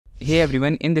Hey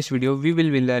everyone, in this video we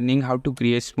will be learning how to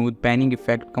create smooth panning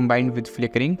effect combined with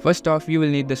flickering. First off, you will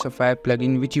need the Sapphire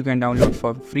plugin which you can download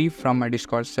for free from my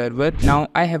Discord server. Now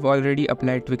I have already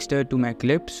applied Twixtor to my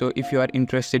clip, so if you are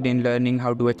interested in learning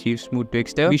how to achieve smooth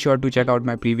Twixtor, be sure to check out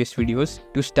my previous videos.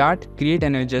 To start, create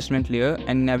an adjustment layer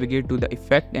and navigate to the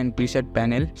effect and preset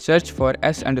panel. Search for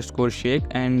S_shake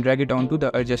and drag it onto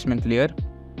the adjustment layer.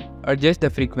 Adjust the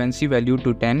frequency value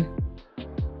to 10.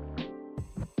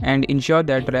 And ensure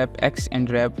that wrap X and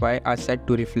wrap Y are set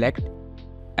to reflect.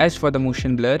 As for the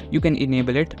motion blur, you can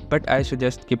enable it, but I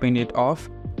suggest keeping it off.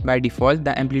 By default,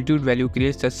 the amplitude value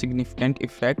creates a significant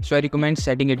effect, so I recommend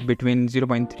setting it between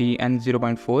 0.3 and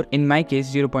 0.4. In my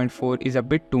case, 0.4 is a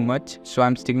bit too much, so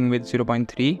I'm sticking with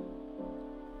 0.3.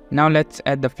 Now let's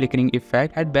add the flickering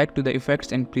effect. Head back to the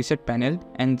effects and preset panel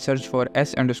and search for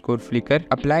S_flicker.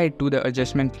 Apply it to the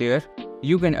adjustment layer.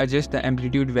 You can adjust the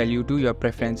amplitude value to your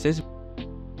preferences.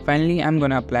 Finally, I'm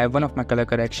gonna apply one of my color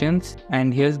corrections,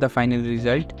 and here's the final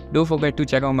result. Don't forget to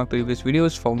check out my previous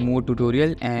videos for more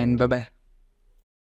tutorial, and bye bye.